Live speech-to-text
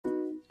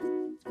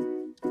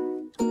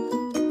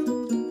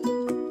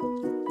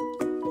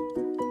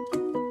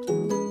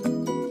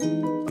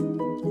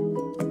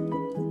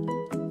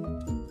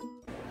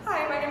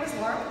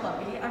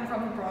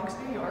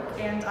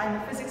I'm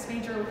a physics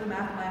major with a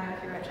math minor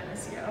here at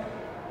Geneseo.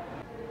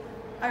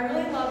 I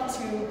really love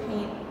to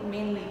paint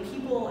mainly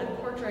people and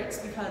portraits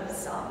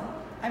because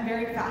I'm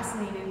very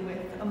fascinated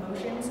with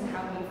emotions and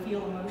how we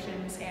feel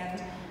emotions, and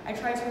I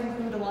try to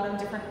include a lot of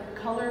different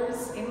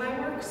colors in my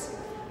works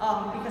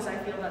because I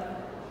feel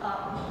that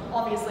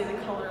obviously the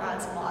color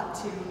adds a lot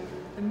to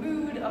the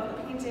mood of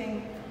the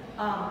painting.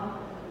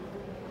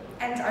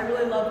 And I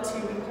really love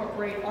to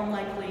incorporate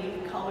unlikely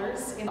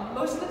colors. In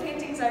most of the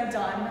paintings I've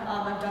done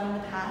in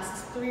the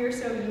past 3 or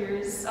so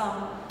years.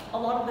 A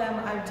lot of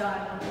them I've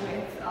done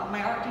with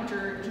my art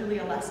teacher,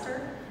 Julia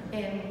Lester,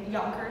 in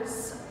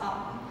Yonkers.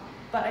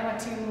 But I went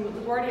to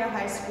LaGuardia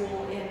High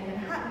School in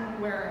Manhattan,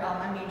 where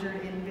I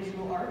majored in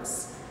visual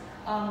arts.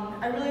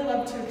 I really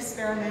love to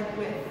experiment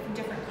with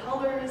different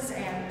colors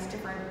and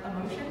different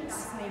emotions.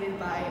 Fascinated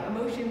by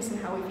emotions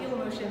and how we feel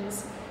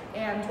emotions.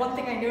 And one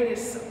thing I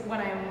notice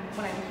when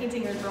I'm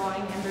painting or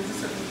drawing and there's a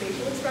certain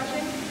facial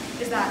expression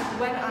is that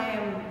when I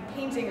am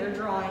painting or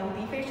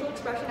drawing the facial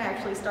expression, I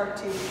actually start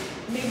to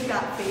make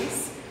that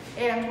face.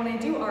 And when I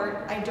do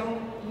art, I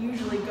don't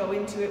usually go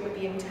into it with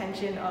the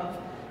intention of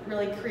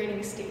really creating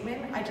a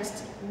statement. I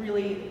just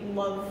really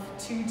love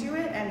to do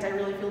it, and I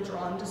really feel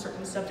drawn to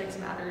certain subject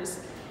matters.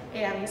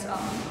 And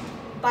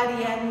by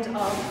the end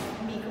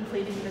of me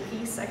completing the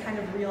piece, I kind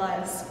of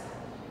realized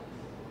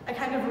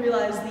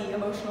the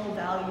emotional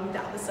value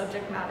that the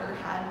subject matter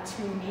had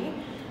to me.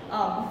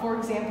 For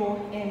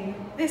example, in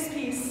this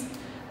piece,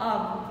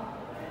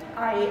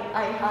 I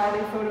had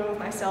a photo of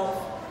myself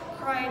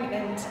crying,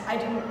 and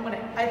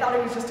I thought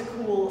it was just a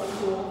cool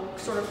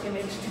sort of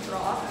image to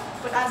draw.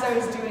 But as I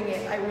was doing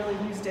it, I really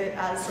used it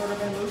as sort of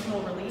an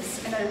emotional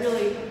release, and I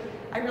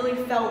really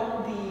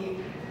felt the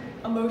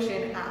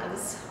emotion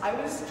as I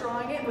was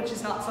drawing it, which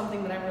is not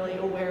something that I'm really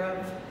aware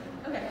of.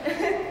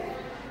 Okay.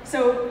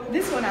 So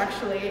this one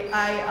actually,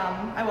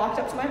 I walked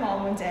up to my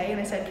mom one day and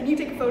I said, "Can you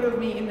take a photo of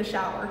me in the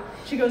shower?"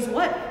 She goes,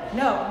 "What?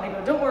 No." And I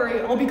go, "Don't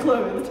worry, I'll be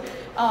clothed."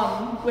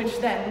 Which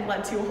then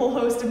led to a whole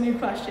host of new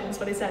questions,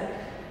 but I said,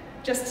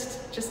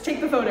 just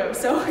take the photo.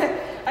 So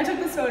I took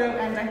this photo,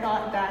 and I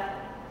thought that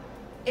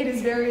it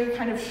is very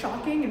kind of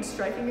shocking and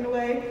striking in a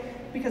way,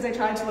 because I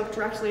tried to look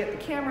directly at the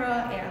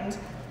camera, and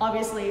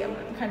obviously I'm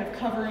kind of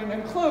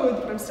I'm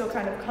clothed, but I'm still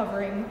kind of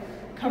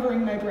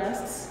covering my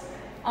breasts.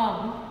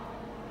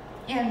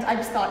 And I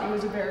just thought it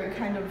was a very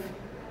kind of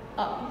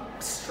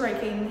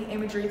striking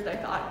imagery that I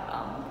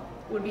thought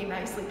would be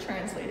nicely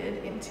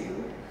translated into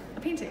a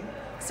painting.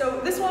 So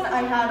this one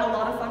I had a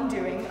lot of fun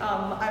doing.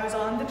 I was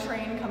on the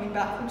train coming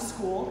back from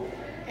school,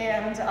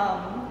 and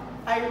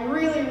I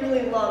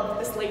really loved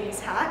this lady's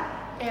hat,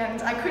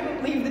 and I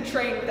couldn't leave the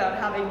train without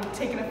having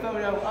taken a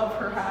photo of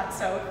her hat.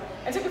 So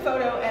I took a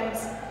photo, and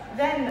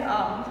then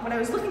when I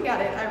was looking at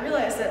it, I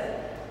realized that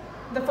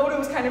the photo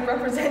was kind of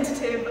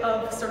representative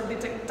of sort of the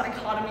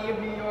dichotomy of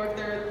New York.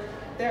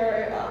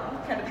 There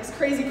are kind of these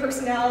crazy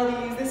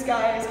personalities. This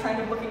guy is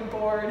kind of looking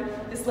bored.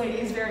 This lady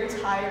is very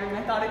tired, and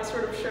I thought it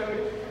sort of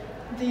showed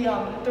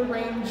the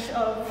range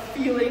of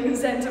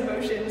feelings and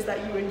emotions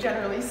that you would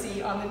generally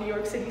see on the New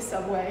York City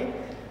subway.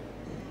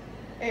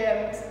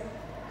 And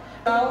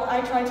well, I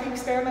tried to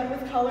experiment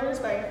with colors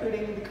by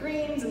including the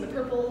greens and the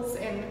purples,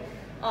 and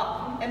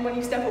when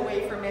you step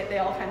away from it, they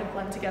all kind of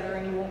blend together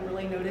and you won't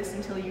really notice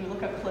until you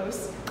look up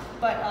close.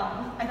 But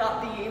I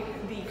thought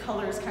the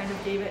colors kind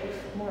of gave it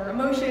more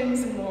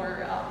emotions and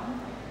more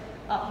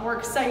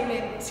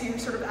excitement to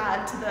sort of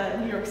add to the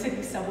New York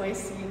City subway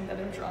scene that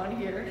I've drawn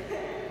here.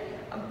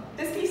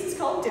 This piece is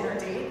called Dinner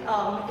Date.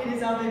 It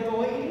is of a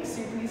boy eating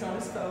soup and he's on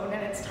his phone,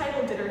 and it's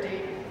titled Dinner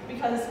Date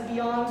because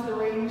beyond the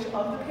range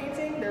of the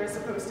painting, there is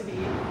supposed to be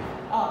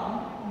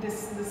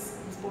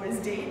this boy's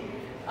date.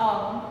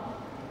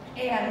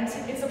 And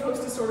it's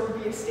supposed to sort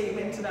of be a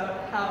statement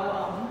about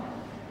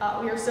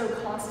how we are so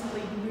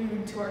constantly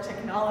glued to our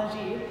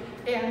technology.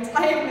 And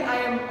I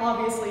am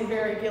obviously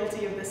very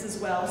guilty of this as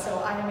well, so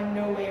I am in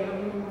no way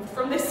removed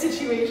from this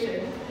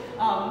situation.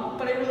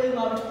 But I really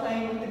loved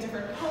playing with the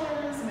different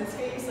colors in his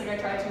face. Like I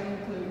tried to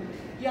include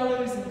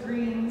yellows and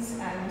greens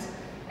and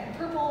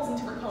purples and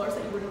different colors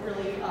that you wouldn't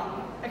really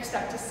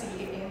expect to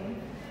see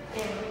in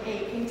a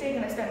painting.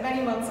 And I spent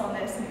many months on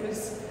this, and it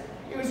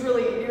was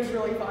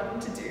really fun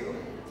to do.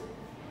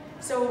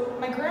 So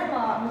my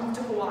grandma moved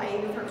to Hawaii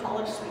with her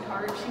college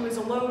sweetheart. She was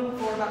alone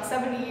for about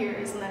 70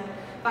 years, and then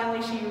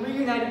finally she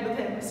reunited with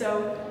him.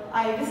 So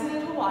I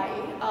visited Hawaii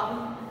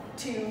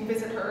to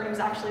visit her, and it was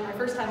actually my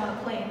first time on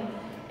a plane.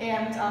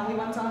 And we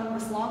went on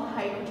this long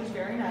hike, which was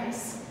very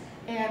nice.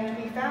 And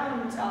we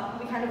found,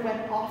 we kind of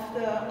went off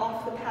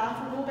the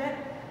path a little bit,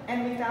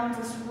 and we found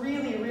this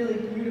really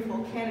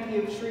beautiful canopy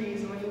of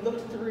trees. And when you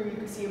looked through, you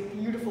could see a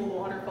beautiful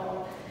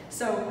waterfall.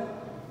 So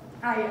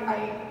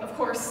I of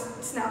course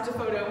snapped a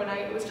photo, and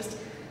I was just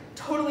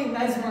totally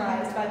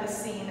mesmerized by this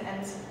scene.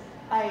 And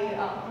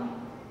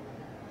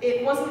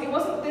it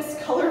wasn't this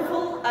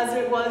colorful as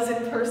it was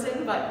in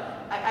person,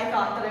 but I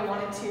thought that I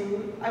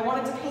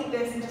wanted to paint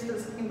this and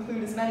just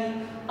include as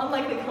many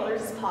unlikely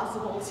colors as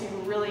possible to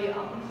really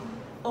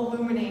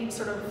illuminate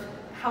sort of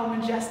how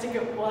majestic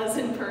it was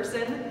in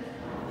person.